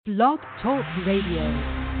Blog Talk Radio.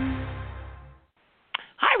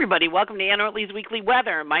 Hi, everybody. Welcome to Ann Ortelee's Weekly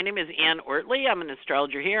Weather. My name is Ann Ortelee. I'm an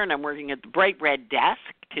astrologer here, and I'm working at the Bright Red Desk.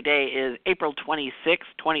 Today is April 26,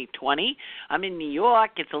 2020. I'm in New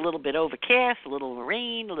York. It's a little bit overcast, a little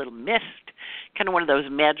rain, a little mist, kind of one of those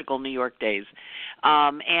magical New York days.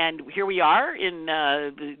 And here we are in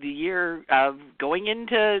the year of going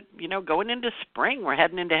into spring. We're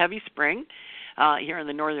heading into heavy spring here in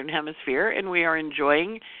the Northern Hemisphere, and we are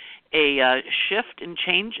enjoying a shift and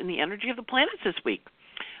change in the energy of the planets this week.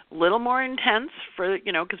 A little more intense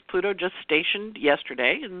because Pluto just stationed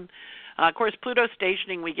yesterday. And, of course, Pluto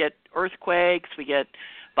stationing, we get earthquakes, we get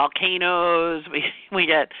volcanoes, we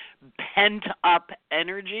get pent-up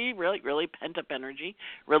energy, really pent-up energy,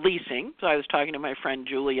 releasing. So I was talking to my friend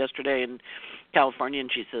Julie yesterday in California, and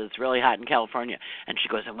she says it's really hot in California. And she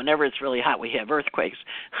goes, and whenever it's really hot, we have earthquakes.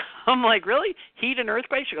 I'm like, really? Heat and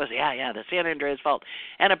earthquakes? She goes, yeah, the San Andreas Fault.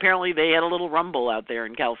 And apparently they had a little rumble out there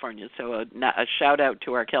in California. So a shout-out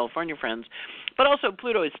to our California friends. But also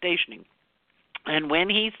Pluto is stationing. And when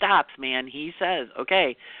he stops, man, he says,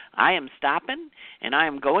 okay, I am stopping and I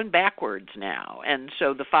am going backwards now. And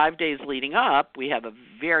so the 5 days leading up, we have a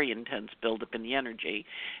very intense buildup in the energy.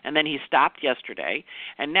 And then he stopped yesterday.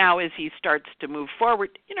 And now as he starts to move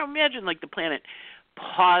forward, imagine like the planet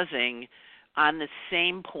pausing on the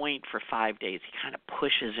same point for 5 days. He kind of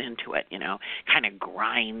pushes into it, kind of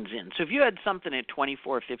grinds in. So if you had something at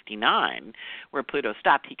 24:59 where Pluto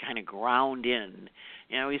stopped, he kind of ground in.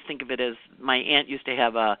 I always think of it as my aunt used to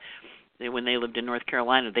have when they lived in North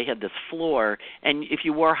Carolina, they had this floor, and if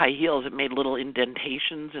you wore high heels, it made little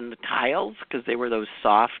indentations in the tiles because they were those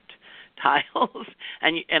soft tiles.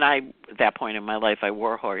 And I, at that point in my life, I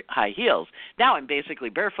wore high heels. Now I'm basically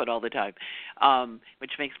barefoot all the time,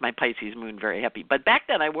 which makes my Pisces moon very happy. But back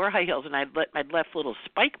then I wore high heels, and I'd left little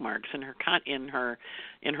spike marks in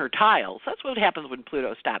her tiles. That's what happens when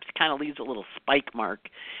Pluto stops. It kind of leaves a little spike mark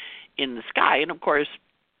in the sky. And of course,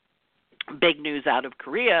 big news out of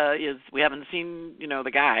Korea is we haven't seen,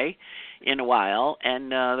 the guy in a while.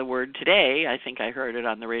 And the word today, I think I heard it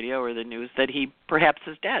on the radio or the news, that he perhaps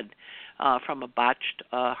is dead from a botched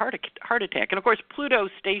heart attack. And of course, Pluto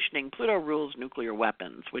stationing, Pluto rules nuclear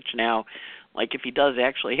weapons, which now, like if he does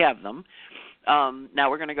actually have them, now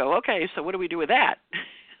we're going to go, okay, so what do we do with that?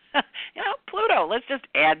 Pluto, let's just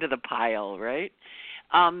add to the pile, right?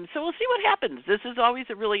 So we'll see what happens. This is always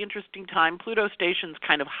a really interesting time. Pluto stations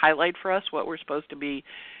kind of highlight for us what we're supposed to be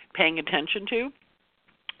paying attention to.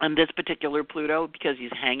 And this particular Pluto, because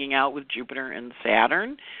he's hanging out with Jupiter and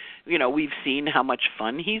Saturn, we've seen how much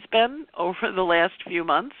fun he's been over the last few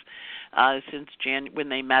months since when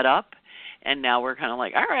they met up. And now we're kind of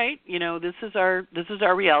like, all right, this is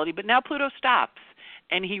our reality. But now Pluto stops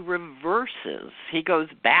and he reverses. He goes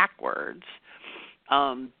backwards.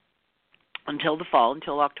 Until the fall,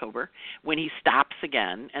 until October, when he stops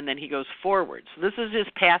again, and then he goes forward. So this is his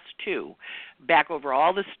past two, back over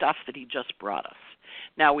all the stuff that he just brought us.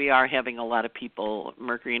 Now we are having a lot of people,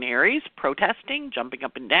 Mercury in Aries, protesting, jumping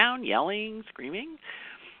up and down, yelling, screaming.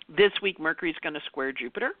 This week Mercury's going to square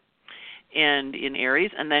Jupiter and in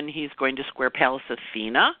Aries, and then he's going to square Pallas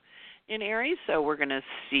Athena in Aries. So we're going to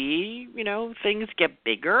see, things get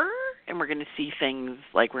bigger, and we're going to see things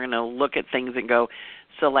like we're going to look at things and go,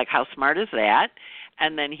 so like how smart is that?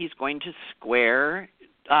 And then he's going to square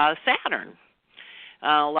Saturn.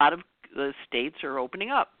 A lot of the states are opening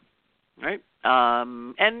up, right?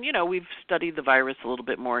 And, we've studied the virus a little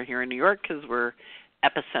bit more here in New York because we're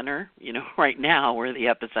epicenter. Right now we're the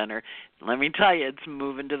epicenter. Let me tell you, it's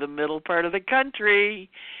moving to the middle part of the country.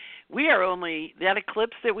 We are only, that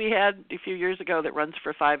eclipse that we had a few years ago that runs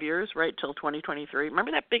for 5 years, right, till 2023.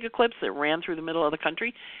 Remember that big eclipse that ran through the middle of the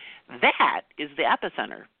country? That is the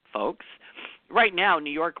epicenter, folks. Right now,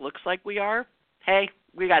 New York looks like we are. Hey,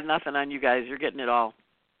 we got nothing on you guys. You're getting it all.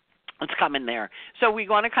 It's coming there. So we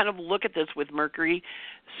want to kind of look at this with Mercury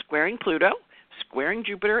squaring Pluto, squaring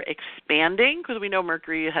Jupiter, expanding, because we know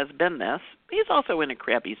Mercury has been this. He's also in a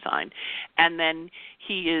crappy sign. And then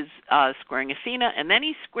he is squaring Athena, and then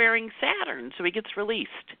he's squaring Saturn, so he gets released,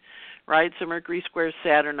 right? So Mercury squares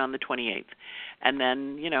Saturn on the 28th. And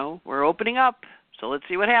then, we're opening up. So let's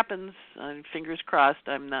see what happens. Fingers crossed.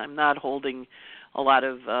 I'm not holding a lot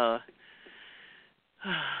of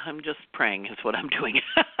I'm just praying is what I'm doing.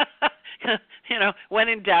 When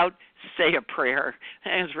in doubt, say a prayer.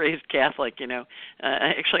 I was raised Catholic,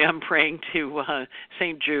 Actually, I'm praying to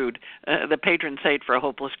St. Jude, the patron saint for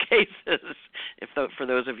hopeless cases, for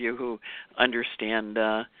those of you who understand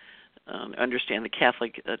understand the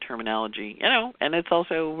Catholic terminology, and it's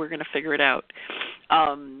also, we're going to figure it out.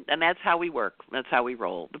 And that's how we work. That's how we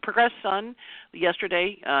roll. The progressed sun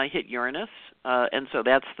yesterday hit Uranus, and so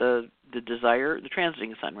that's the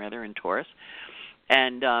transiting sun, rather, in Taurus.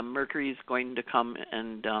 And Mercury is going to come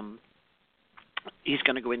and he's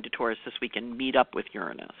going to go into Taurus this week and meet up with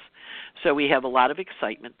Uranus. So we have a lot of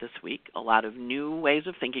excitement this week, a lot of new ways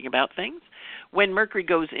of thinking about things. When Mercury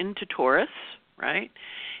goes into Taurus, right,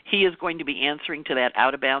 he is going to be answering to that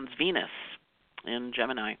out-of-bounds Venus in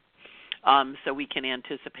Gemini. So we can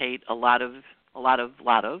anticipate a lot of,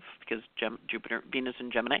 because Jupiter, Venus in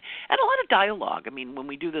Gemini, and a lot of dialogue. I mean, when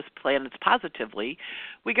we do this planets positively,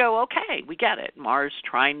 we go, okay, we get it. Mars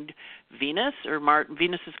trined Venus, or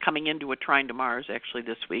Venus is coming into a trine to Mars actually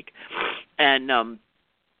this week, and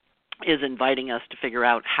is inviting us to figure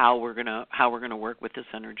out how we're gonna work with this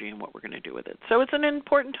energy and what we're gonna do with it. So it's an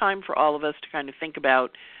important time for all of us to kind of think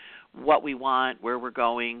about what we want, where we're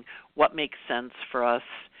going, what makes sense for us,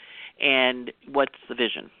 and what's the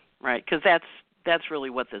vision. Right, because that's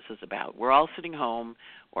really what this is about. We're all sitting home,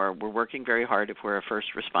 or we're working very hard if we're a first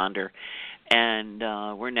responder, and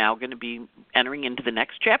we're now going to be entering into the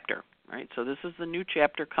next chapter. Right, so this is the new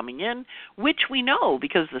chapter coming in, which we know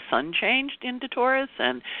because the sun changed into Taurus,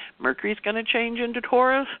 and Mercury's going to change into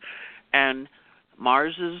Taurus, and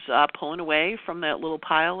Mars is pulling away from that little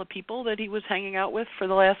pile of people that he was hanging out with for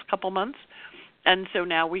the last couple months. And so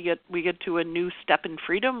now we get to a new step in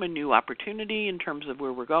freedom, a new opportunity in terms of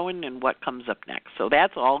where we're going and what comes up next. So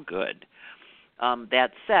that's all good. That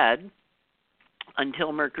said,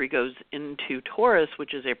 until Mercury goes into Taurus,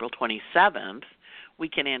 which is April 27th, we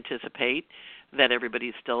can anticipate that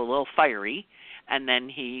everybody's still a little fiery. And then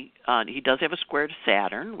he does have a square to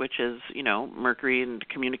Saturn, which is, Mercury and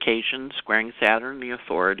communication, squaring Saturn, the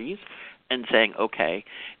authorities, and saying, okay,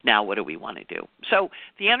 now what do we want to do? So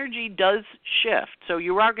the energy does shift. So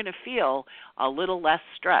you are going to feel a little less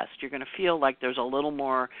stressed. You're going to feel like there's a little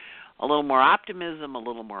more optimism, a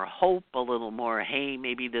little more hope, a little more, hey,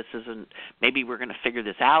 maybe we're going to figure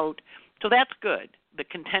this out. So that's good. The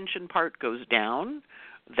contention part goes down.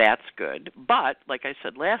 That's good. But like I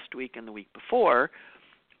said last week and the week before,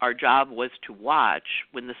 our job was to watch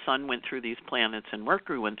when the sun went through these planets and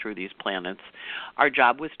Mercury went through these planets. Our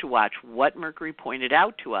job was to watch what Mercury pointed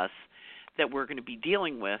out to us that we're going to be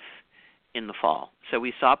dealing with in the fall. So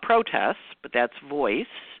we saw protests, but that's voice.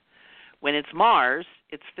 When it's Mars,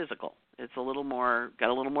 it's physical. It's got a little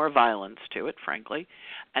more violence to it, frankly.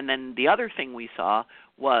 And then the other thing we saw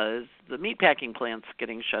was the meatpacking plants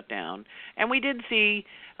getting shut down. And we did see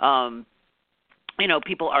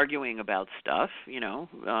people arguing about stuff,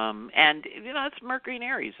 and, it's Mercury in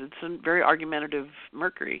Aries. It's a very argumentative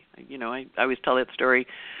Mercury. I always tell that story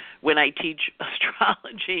when I teach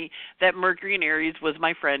astrology, that Mercury in Aries was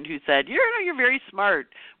my friend who said, you're very smart.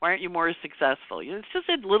 Why aren't you more successful? It's just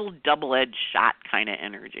a little double-edged shot kind of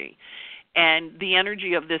energy. And the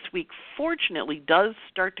energy of this week, fortunately, does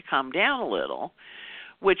start to calm down a little,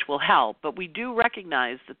 which will help. But we do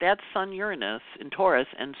recognize that Sun Uranus in Taurus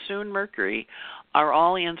and soon Mercury are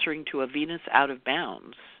all answering to a Venus out of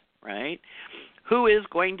bounds, right? Who is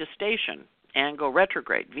going to station and go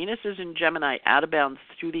retrograde. Venus is in Gemini out of bounds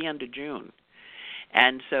through the end of June.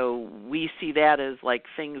 And so we see that as like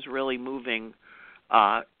things really moving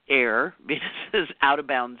air. Venus is out of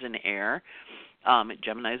bounds in air.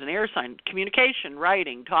 Gemini is an air sign. Communication,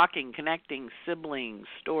 writing, talking, connecting, siblings,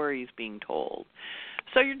 stories being told.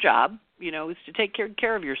 So your job, is to take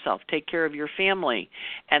care of yourself, take care of your family,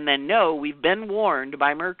 and then know we've been warned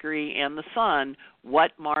by Mercury and the Sun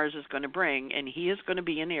what Mars is going to bring, and he is going to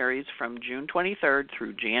be in Aries from June 23rd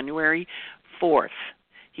through January 4th.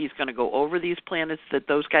 He's going to go over these planets that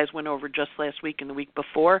those guys went over just last week and the week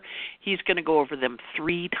before. He's going to go over them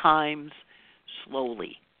 3 times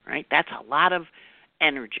slowly, right? That's a lot of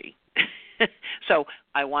energy. So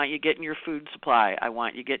I want you getting your food supply. I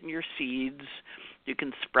want you getting your seeds. You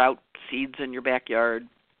can sprout seeds in your backyard.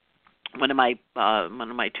 One of my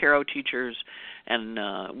tarot teachers and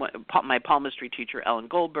my palmistry teacher, Ellen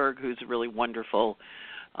Goldberg, who's a really wonderful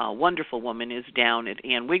woman, is down at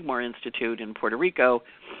Ann Wigmore Institute in Puerto Rico,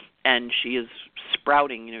 and she is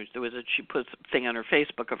sprouting. She puts a thing on her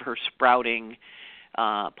Facebook of her sprouting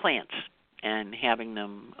plants and having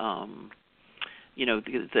them.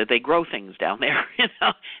 They grow things down there,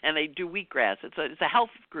 and they do wheatgrass. It's a health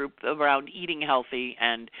group around eating healthy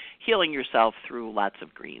and healing yourself through lots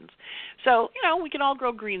of greens. So, we can all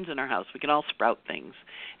grow greens in our house. We can all sprout things.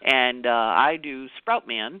 And I do Sprout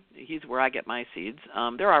Man. He's where I get my seeds.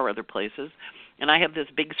 There are other places. And I have this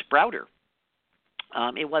big sprouter.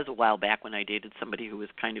 It was a while back when I dated somebody who was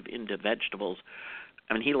kind of into vegetables.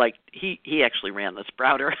 I mean, he actually ran the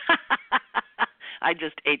sprouter. I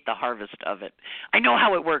just ate the harvest of it. I know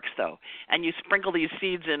how it works, though. And you sprinkle these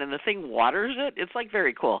seeds in, and the thing waters it. It's like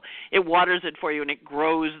very cool. It waters it for you, and it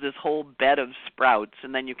grows this whole bed of sprouts,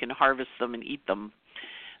 and then you can harvest them and eat them.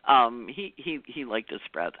 He liked his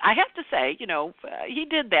sprouts. I have to say, he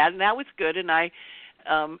did that, and that was good. And I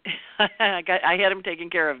had him taking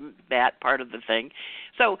care of that part of the thing.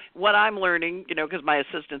 So what I'm learning, because my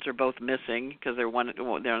assistants are both missing because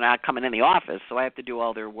they're not coming in the office, so I have to do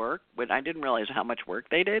all their work. But I didn't realize how much work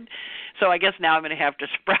they did. So I guess now I'm going to have to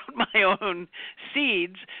sprout my own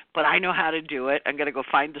seeds, but I know how to do it. I'm going to go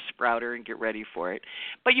find the sprouter and get ready for it.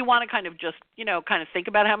 But you want to kind of just, kind of think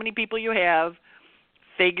about how many people you have,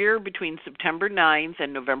 figure between September 9th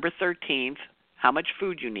and November 13th how much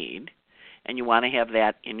food you need. And you want to have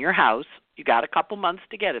that in your house. You got a couple months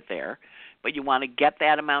to get it there, but you want to get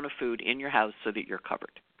that amount of food in your house so that you're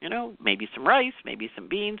covered. Maybe some rice, maybe some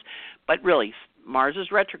beans, but really, Mars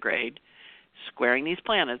is retrograde, squaring these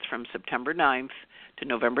planets from September 9th to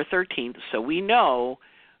November 13th, so we know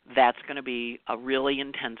that's going to be a really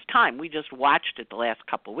intense time. We just watched it the last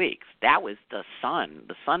couple of weeks. That was the sun.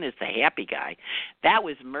 The sun is the happy guy. That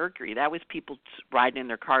was Mercury. That was people riding in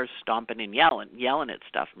their cars, stomping and yelling at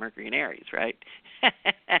stuff, Mercury and Aries, right?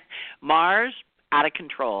 Mars, out of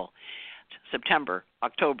control. September,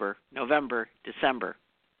 October, November, December.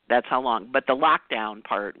 That's how long. But the lockdown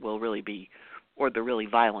part will really be, or the really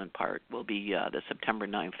violent part, will be the September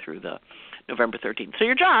 9th through the November 13th. So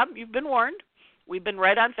your job, you've been warned. We've been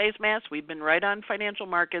right on face masks. We've been right on financial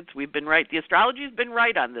markets. We've been right. The astrology's been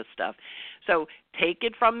right on this stuff. So take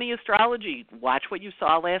it from the astrology. Watch what you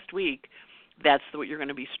saw last week. That's what you're going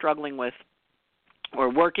to be struggling with or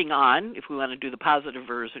working on if we want to do the positive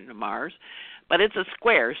version of Mars. But it's a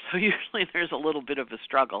square, so usually there's a little bit of a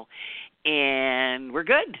struggle. And we're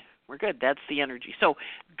good. We're good. That's the energy. So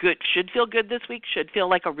good. Should feel good this week. Should feel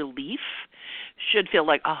like a relief. Should feel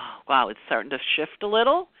like, oh, wow, it's starting to shift a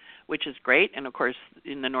little, which is great. And, of course,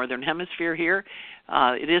 in the northern hemisphere here,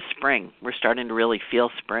 it is spring. We're starting to really feel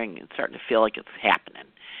spring. It's starting to feel like it's happening.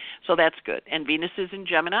 So that's good. And Venus is in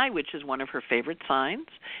Gemini, which is one of her favorite signs.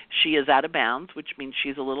 She is out of bounds, which means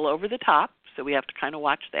she's a little over the top, so we have to kind of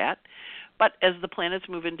watch that. But as the planets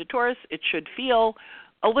move into Taurus, it should feel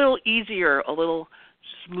a little easier, a little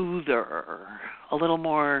smoother, a little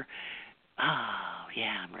more, oh,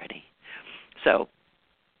 yeah, I'm ready. So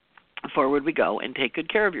forward we go, and take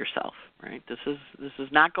good care of yourself, right? This is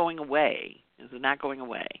not going away. This is not going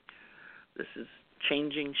away. This is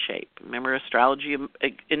changing shape. Remember, astrology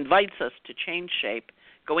invites us to change shape,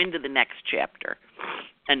 go into the next chapter,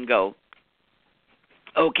 and go,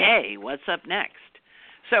 okay, what's up next?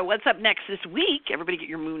 So what's up next this week? Everybody get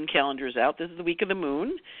your moon calendars out. This is the week of the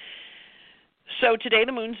moon. So today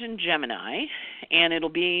the moon's in Gemini, and it'll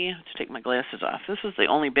be, let's take my glasses off. This is the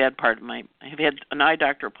only bad part of I have had an eye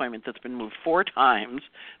doctor appointment that's been moved 4 times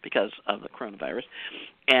because of the coronavirus,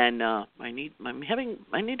 and I need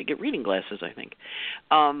to get reading glasses, I think.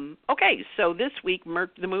 Okay, so this week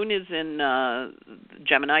the moon is in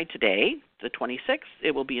Gemini today, the 26th.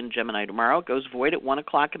 It will be in Gemini tomorrow. It goes void at 1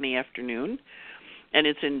 o'clock in the afternoon. And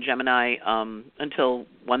it's in Gemini until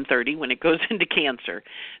 1:30 when it goes into Cancer.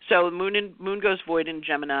 So the moon goes void in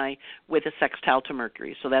Gemini with a sextile to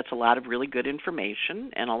Mercury. So that's a lot of really good information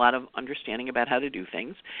and a lot of understanding about how to do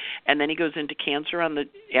things. And then he goes into Cancer on the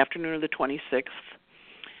afternoon of the 27th,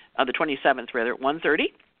 at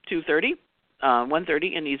 1:30, 2:30,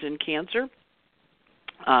 1:30, and he's in Cancer.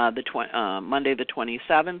 Monday the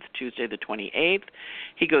 27th, Tuesday the 28th.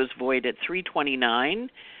 He goes void at 3:29.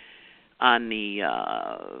 On the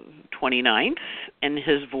 29th, and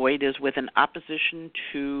his void is with an opposition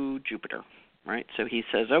to Jupiter, right? So he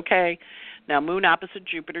says, okay, now moon opposite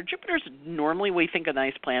Jupiter. Jupiter's normally, we think, a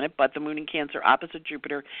nice planet, but the moon in Cancer opposite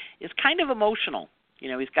Jupiter is kind of emotional.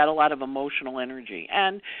 He's got a lot of emotional energy.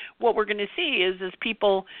 And what we're going to see is as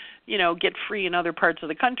people, get free in other parts of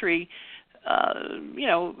the country,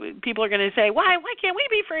 people are going to say, why can't we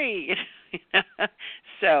be free?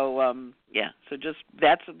 So just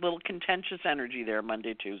that's a little contentious energy there,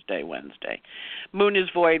 Monday, Tuesday, Wednesday. Moon is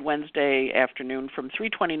void Wednesday afternoon from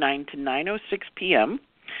 3:29 to 9:06 p.m.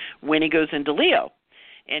 when he goes into Leo.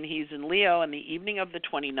 And he's in Leo on the evening of the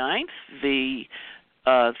 29th, the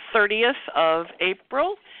 30th of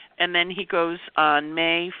April, and then he goes on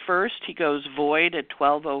May 1st, he goes void at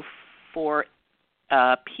 12:04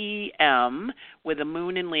 p.m. with a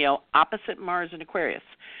moon in Leo opposite Mars in Aquarius.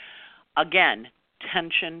 Again,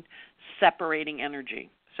 tension, separating energy.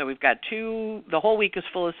 So we've got the whole week is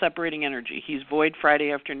full of separating energy. He's void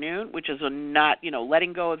Friday afternoon, which is not,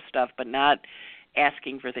 letting go of stuff, but not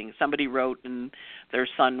asking for things. Somebody wrote and their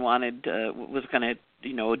son was going to,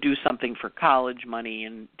 do something for college money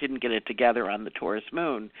and didn't get it together on the Taurus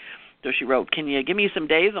moon. So she wrote, can you give me some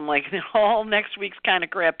days? I'm like, next week's kind of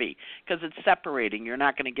crappy because it's separating. You're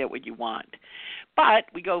not going to get what you want. But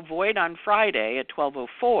we go void on Friday at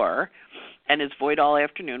 12:04, and it's void all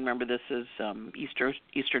afternoon. Remember, this is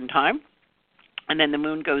Eastern time. And then the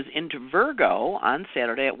moon goes into Virgo on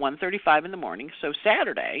Saturday at 1:35 in the morning. So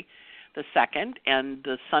Saturday, the 2nd, and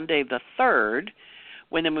the Sunday, the 3rd,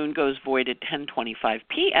 when the moon goes void at 10:25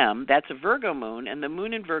 p.m., that's a Virgo moon, and the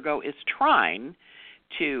moon in Virgo is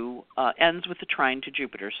ends with the trine to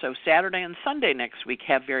Jupiter. So Saturday and Sunday next week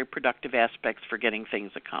have very productive aspects for getting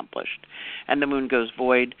things accomplished. And the moon goes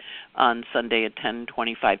void on Sunday at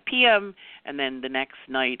 10:25 p.m., and then the next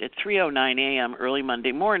night at 3:09 a.m., early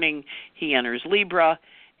Monday morning, he enters Libra,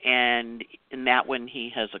 and in that one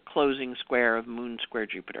he has a closing square of moon square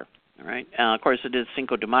Jupiter. All right. Of course, it is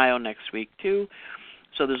Cinco de Mayo next week, too,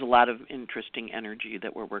 so there's a lot of interesting energy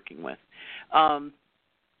that we're working with.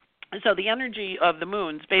 So the energy of the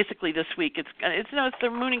moons, basically this week, it's the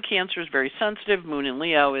moon in Cancer is very sensitive. Moon in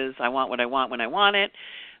Leo is I want what I want when I want it.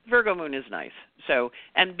 Virgo moon is nice. So,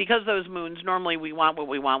 and because those moons, normally we want what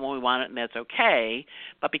we want when we want it, and that's okay.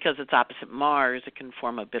 But because it's opposite Mars, it can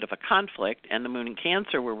form a bit of a conflict. And the moon in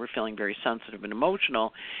Cancer, where we're feeling very sensitive and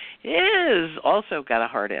emotional, is also got a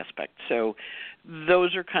hard aspect. So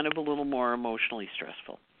those are kind of a little more emotionally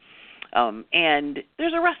stressful. And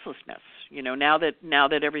there's a restlessness. Now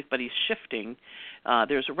that everybody's shifting,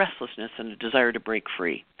 there's a restlessness and a desire to break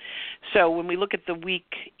free. So when we look at the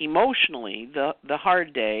week emotionally, the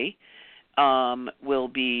hard day will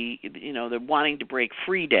be, the wanting to break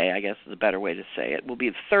free day, I guess is a better way to say it, will be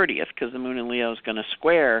the 30th, because the moon in Leo is going to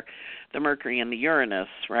square the Mercury and the Uranus,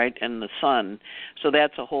 right, and the Sun. So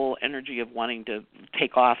that's a whole energy of wanting to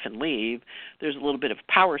take off and leave. There's a little bit of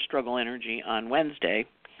power struggle energy on Wednesday.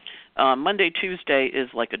 Monday, Tuesday is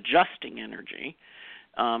like adjusting energy,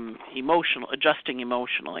 adjusting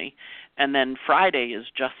emotionally, and then Friday is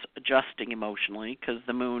just adjusting emotionally because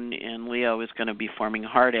the moon in Leo is going to be forming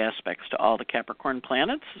hard aspects to all the Capricorn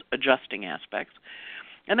planets, adjusting aspects.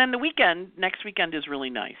 And then next weekend is really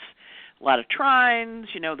nice. A lot of trines,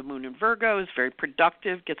 the moon in Virgo is very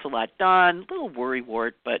productive, gets a lot done, a little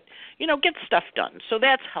worrywart, but, gets stuff done. So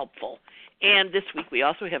that's helpful. And this week we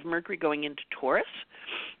also have Mercury going into Taurus,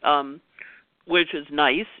 which is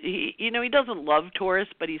nice. He doesn't love Taurus,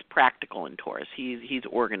 but he's practical in Taurus. He's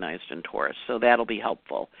organized in Taurus, so that'll be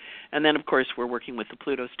helpful. And then, of course, we're working with the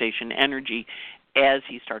Pluto station energy as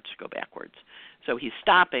he starts to go backwards. So he's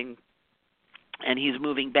stopping, and he's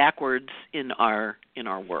moving backwards in our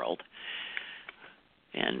world.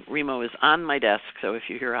 And Remo is on my desk, so if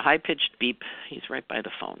you hear a high-pitched beep, he's right by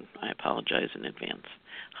the phone. I apologize in advance.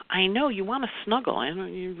 I know, you want to snuggle. I know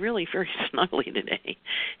you're really very snuggly today.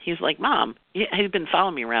 He's like, Mom. He's been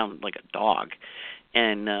following me around like a dog.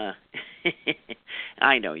 And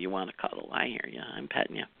I know you want to cuddle. I hear you. I'm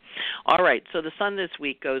petting you. All right, so the sun this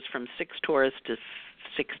week goes from 6 Taurus to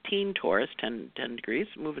 16 Taurus, 10 degrees,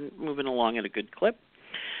 moving along at a good clip.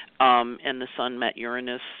 And the sun met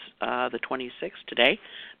Uranus the 26th today.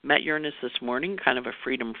 Met Uranus this morning, kind of a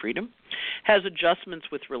freedom. Has adjustments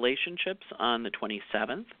with relationships on the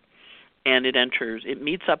 27th. And it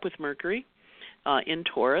meets up with Mercury in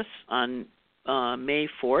Taurus on May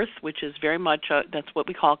 4th, which is very much, that's what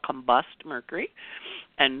we call combust Mercury.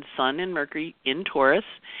 And Sun and Mercury in Taurus,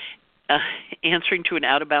 answering to an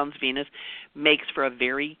out-of-bounds Venus, makes for a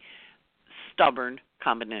very stubborn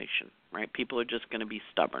combination. Right, people are just going to be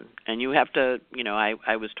stubborn, and you have to.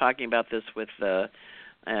 I was talking about this with a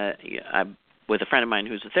friend of mine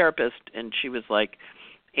who's a therapist, and she was like,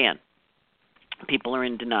 "Ann, people are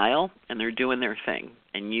in denial and they're doing their thing,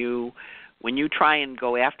 and when you try and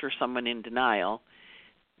go after someone in denial,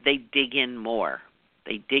 they dig in more.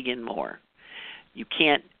 You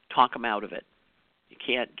can't talk them out of it. You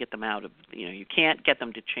can't get them out of. You can't get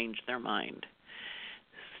them to change their mind.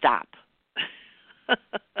 Stop."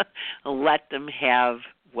 Let them have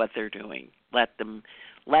what they're doing. Let them.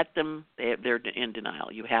 They're in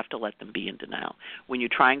denial. You have to let them be in denial. When you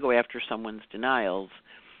try and go after someone's denials,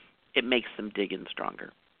 it makes them dig in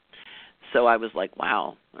stronger. So I was like,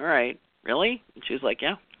 wow, all right, really? And she was like,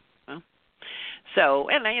 yeah. Well, so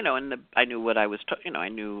and I knew what I was. I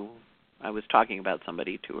knew I was talking about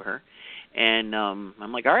somebody to her, and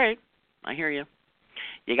I'm like, all right, I hear you.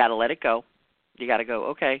 You got to let it go. You got to go.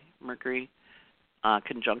 Okay, Mercury.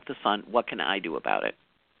 Conjunct the sun, what can I do about it?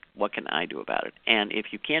 And if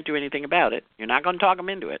you can't do anything about it, you're not going to talk them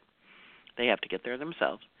into it. They have to get there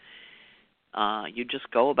themselves. You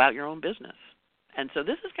just go about your own business. And so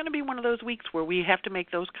this is going to be one of those weeks where we have to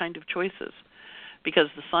make those kind of choices, because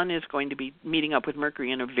the sun is going to be meeting up with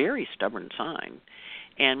Mercury in a very stubborn sign.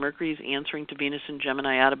 And Mercury is answering to Venus and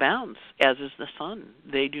Gemini out of bounds, as is the sun.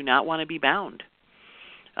 They do not want to be bound.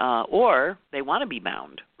 Or they want to be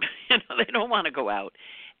bound. They don't want to go out.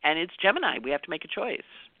 And it's Gemini. We have to make a choice,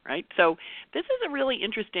 right? So this is a really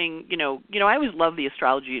interesting, I always love the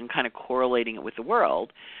astrology and kind of correlating it with the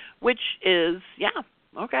world, which is,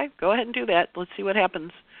 okay, go ahead and do that. Let's see what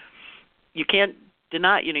happens. You can't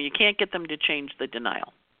deny, you can't get them to change the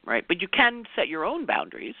denial, right? But you can set your own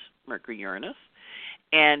boundaries, Mercury, Uranus.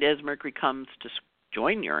 And as Mercury comes to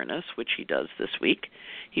join Uranus, which he does this week,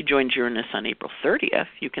 he joins Uranus on April 30th.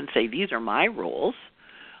 You can say, these are my rules.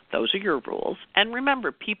 Those are your rules. And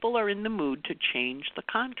remember, people are in the mood to change the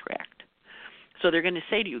contract. So they're going to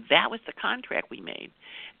say to you, that was the contract we made.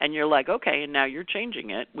 And you're like, okay, and now you're changing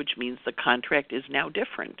it, which means the contract is now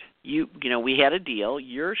different. We had a deal.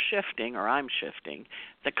 You're shifting, or I'm shifting.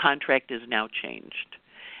 The contract is now changed.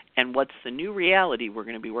 And what's the new reality we're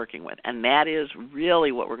going to be working with? And that is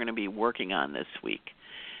really what we're going to be working on this week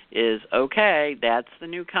is, okay, that's the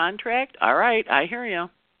new contract. All right, I hear you.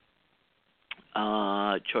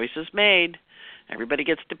 Choices made. Everybody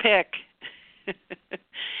gets to pick.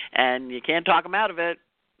 And you can't talk them out of it.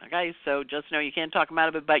 Okay, so just know you can't talk them out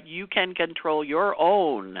of it, but you can control your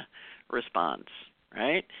own response,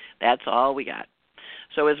 right? That's all we got.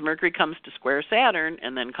 So as Mercury comes to square Saturn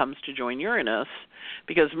and then comes to join Uranus,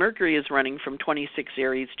 because Mercury is running from 26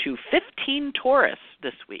 Aries to 15 Taurus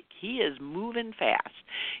this week. He is moving fast.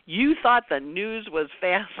 You thought the news was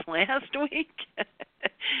fast last week?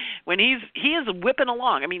 When he is whipping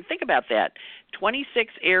along. I mean, think about that.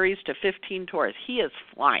 26 Aries to 15 Taurus. He is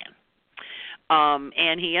flying.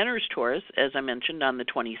 And he enters Taurus, as I mentioned, on the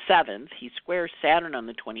 27th. He squares Saturn on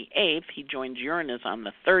the 28th. He joins Uranus on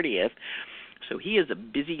the 30th. So he is a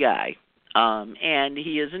busy guy. And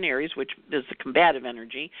he is in Aries, which is the combative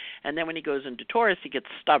energy. And then when he goes into Taurus, he gets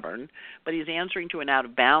stubborn. But he's answering to an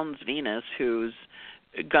out-of-bounds Venus who's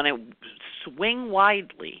going to swing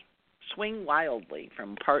wildly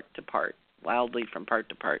from part to part.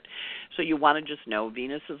 So you want to just know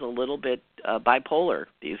Venus is a little bit bipolar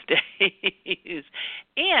these days.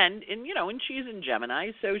 And she's in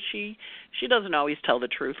Gemini, so she doesn't always tell the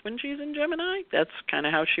truth when she's in Gemini. That's kind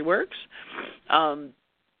of how she works.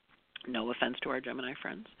 No offense to our Gemini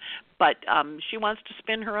friends. But she wants to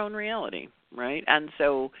spin her own reality, right? And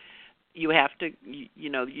so you have to,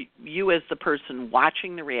 you as the person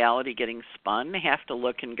watching the reality getting spun have to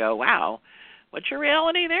look and go, wow, what's your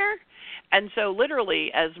reality there? And so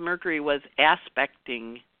literally as Mercury was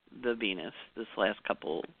aspecting the Venus this last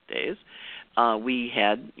couple days, we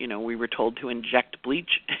were told to inject bleach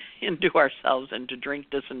into ourselves and to drink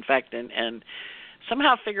disinfectant and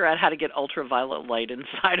somehow figure out how to get ultraviolet light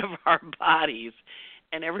inside of our bodies.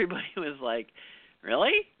 And everybody was like,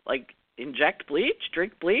 really? Like, inject bleach,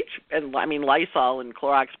 drink bleach? And I mean, Lysol and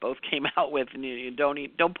Clorox both came out with,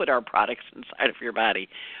 don't put our products inside of your body.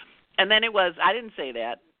 And then it was, I didn't say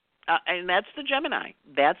that. And that's the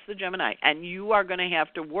Gemini. And you are going to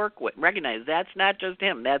have to recognize that's not just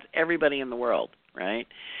him. That's everybody in the world, right?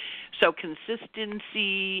 So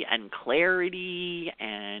consistency and clarity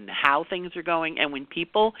and how things are going. And when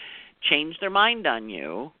people change their mind on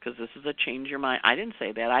you, because this is a change your mind. I didn't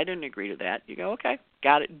say that. I didn't agree to that. You go, okay,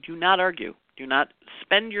 got it. Do not argue. Do not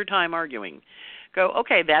spend your time arguing. Go,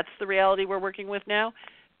 okay, that's the reality we're working with now.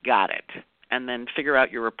 Got it. And then figure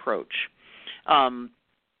out your approach.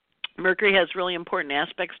 Mercury has really important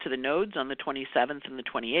aspects to the nodes on the 27th and the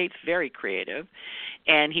 28th, very creative.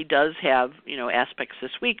 And he does have, aspects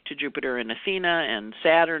this week to Jupiter and Athena and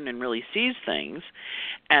Saturn and really sees things.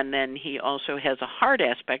 And then he also has a hard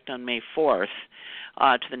aspect on May 4th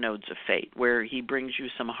to the nodes of fate, where he brings you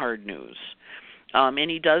some hard news. And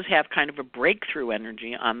he does have kind of a breakthrough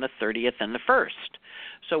energy on the 30th and the 1st.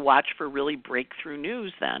 So watch for really breakthrough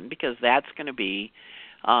news then, because that's going to be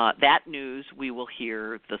that news we will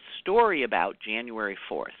hear the story about January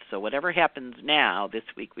 4th. So whatever happens now, this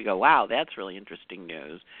week we go, wow, that's really interesting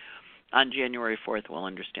news. On January 4th, we'll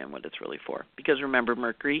understand what it's really for. Because remember,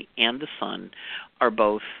 Mercury and the Sun are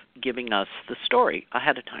both giving us the story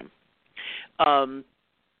ahead of time.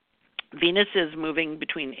 Venus is moving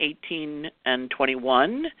between 18 and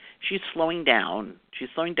 21. She's slowing down.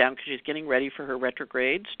 Because she's getting ready for her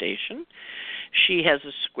retrograde station. She has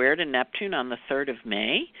a square to Neptune on the 3rd of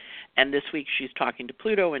May, and this week she's talking to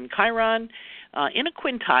Pluto and Chiron in a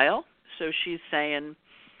quintile. So she's saying,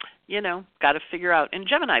 got to figure out. And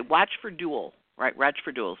Gemini, watch for dual, right? Ratch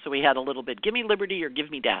for duels. So we had a little bit, give me liberty or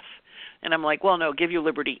give me death. And I'm like, well, no, give you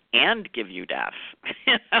liberty and give you death.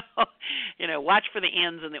 Watch for the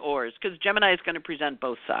ands and the ors, because Gemini is going to present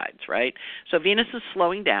both sides, right? So Venus is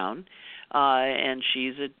slowing down, and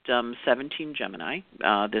she's at 17 Gemini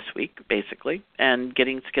this week, basically, and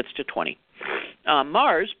gets to 20.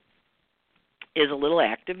 Mars is a little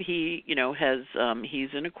active. He, he's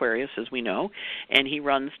in Aquarius, as we know, and he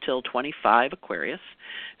runs till 25 Aquarius.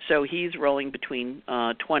 So he's rolling between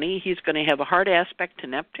 20. He's going to have a hard aspect to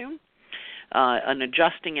Neptune, an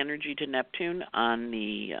adjusting energy to Neptune on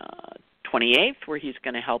the 28th, where he's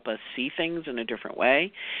going to help us see things in a different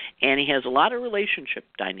way. And he has a lot of relationship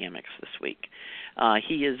dynamics this week.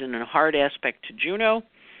 He is in a hard aspect to Juno,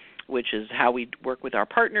 which is how we work with our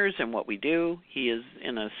partners and what we do. He is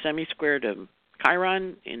in a semi-square to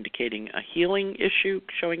Chiron, indicating a healing issue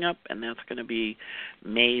showing up, and that's going to be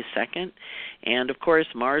May 2nd. And, of course,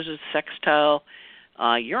 Mars is sextile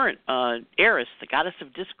Eris, the goddess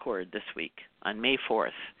of discord, this week on May 4th.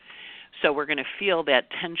 So we're going to feel that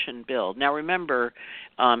tension build. Now, remember,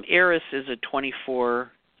 Eris is a 24-6,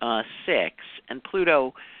 and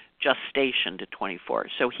Pluto just stationed at 24.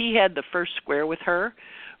 So he had the first square with her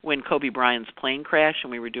when Kobe Bryant's plane crashed,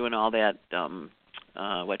 and we were doing all that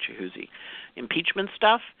impeachment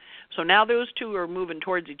stuff. So now those two are moving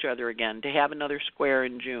towards each other again to have another square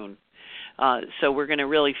in June. So we're going to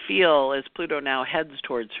really feel, as Pluto now heads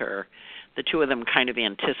towards her, the two of them kind of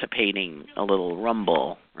anticipating a little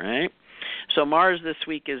rumble, right? So Mars this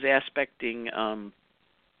week is aspecting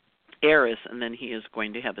Eris, and then he is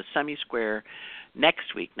going to have a semi-square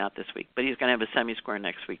next week, not this week, but he's going to have a semi-square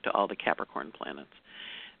next week to all the Capricorn planets.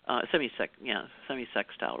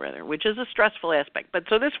 Semi-sextile rather, which is a stressful aspect. But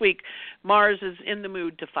so this week, Mars is in the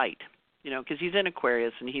mood to fight, because he's in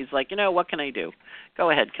Aquarius, and he's like, what can I do? Go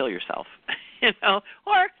ahead, kill yourself,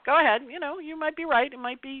 or go ahead, you might be right. It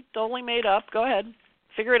might be totally made up. Go ahead,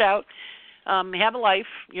 figure it out. Have a life.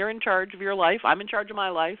 You're in charge of your life. I'm in charge of my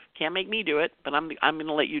life. Can't make me do it, but I'm going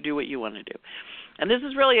to let you do what you want to do. And this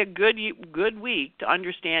is really a good week to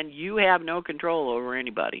understand you have no control over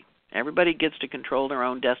anybody. Everybody gets to control their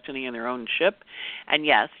own destiny and their own ship. And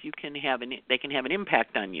yes, they can have an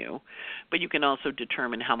impact on you, but you can also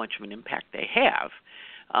determine how much of an impact they have.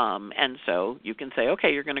 And so you can say,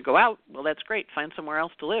 okay, you're going to go out. Well, that's great. Find somewhere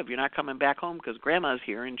else to live. You're not coming back home because grandma's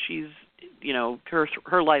here and she's,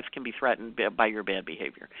 her life can be threatened by your bad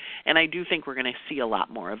behavior. And I do think we're going to see a lot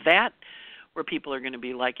more of that, where people are going to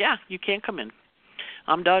be like, yeah, you can't come in.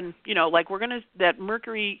 I'm done. The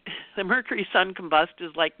Mercury Sun combust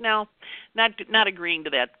is like, no, not agreeing to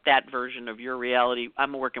that version of your reality.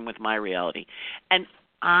 I'm working with my reality. And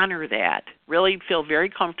honor that. Really feel very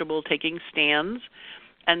comfortable taking stands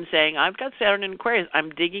and saying, I've got Saturn in Aquarius. I'm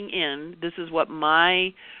digging in. This is what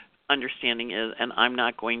my understanding is, and I'm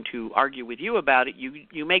not going to argue with you about it.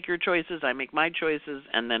 You make your choices, I make my choices,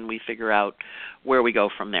 and then we figure out where we go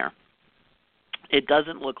from there. It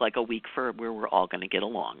doesn't look like a week where we're all going to get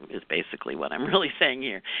along, is basically what I'm really saying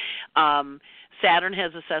here. Saturn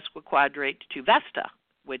has a sesquiquadrate to Vesta,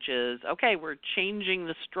 which is, okay, we're changing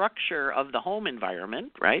the structure of the home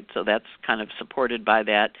environment, right? So that's kind of supported by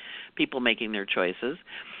that, people making their choices.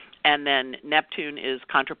 And then Neptune is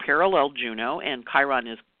contraparallel Juno, and Chiron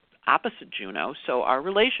is opposite Juno. So our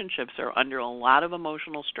relationships are under a lot of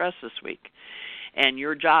emotional stress this week. And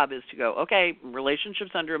your job is to go, okay,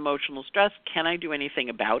 relationships under emotional stress, can I do anything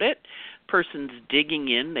about it? Person's digging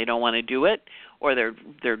in, they don't want to do it, or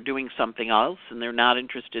they're doing something else and they're not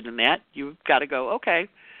interested in that. You've got to go, okay,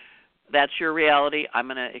 that's your reality. I'm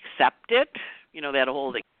going to accept it. That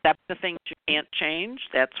whole accept the things you can't change.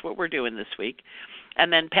 That's what we're doing this week.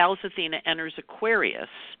 And then Pallas Athena enters Aquarius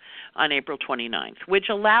on April 29th, which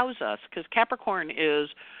allows us, because Capricorn is,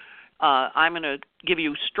 I'm going to give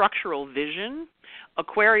you structural vision.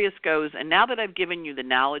 Aquarius goes, and now that I've given you the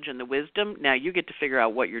knowledge and the wisdom, now you get to figure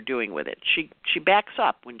out what you're doing with it. She backs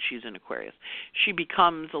up when she's in Aquarius. She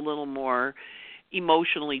becomes a little more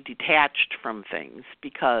emotionally detached from things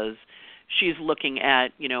because she's looking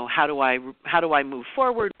at, how do I move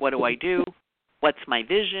forward? What do I do? What's my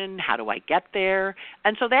vision? How do I get there?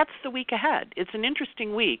 And so that's the week ahead. It's an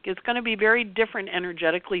interesting week. It's going to be very different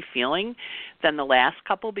energetically feeling than the last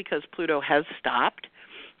couple because Pluto has stopped,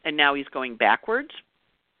 and now he's going backwards.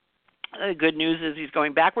 Good news is he's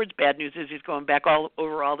going backwards. Bad news is he's going back all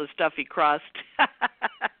over all the stuff he crossed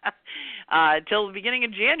till the beginning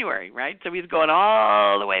of January, right? So he's going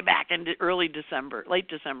all the way back into late December,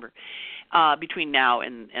 between now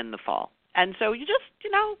and the fall. And so you just,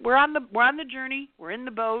 we're on the journey. We're in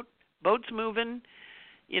the boat. Boat's moving.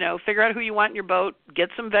 Figure out who you want in your boat. Get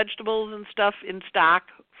some vegetables and stuff in stock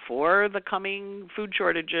for the coming food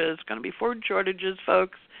shortages. It's going to be food shortages,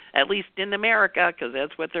 folks, at least in America, because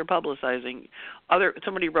that's what they're publicizing.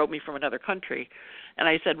 Somebody wrote me from another country, and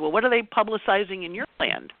I said, well, what are they publicizing in your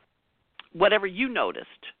land? Whatever you noticed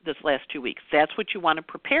this last 2 weeks, that's what you want to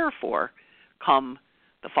prepare for come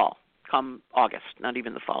the fall, come August, not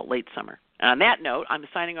even the fall, late summer. And on that note, I'm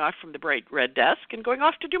signing off from the Bright Red Desk and going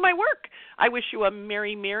off to do my work. I wish you a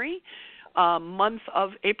merry, merry month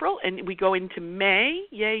of April, and we go into May.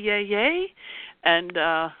 Yay, yay, yay. And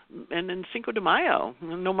then Cinco de Mayo.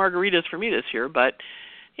 No margaritas for me this year, but,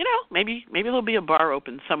 maybe there'll be a bar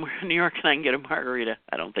open somewhere in New York and I can get a margarita.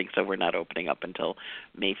 I don't think so. We're not opening up until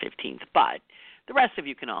May 15th, but the rest of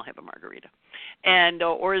you can all have a margarita and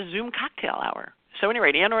or a Zoom cocktail hour. So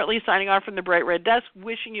anyway, Ann Ortelee signing off from the Bright Red Desk,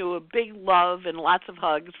 wishing you a big love and lots of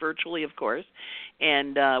hugs, virtually, of course,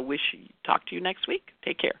 and talk to you next week.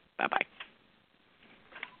 Take care. Bye-bye.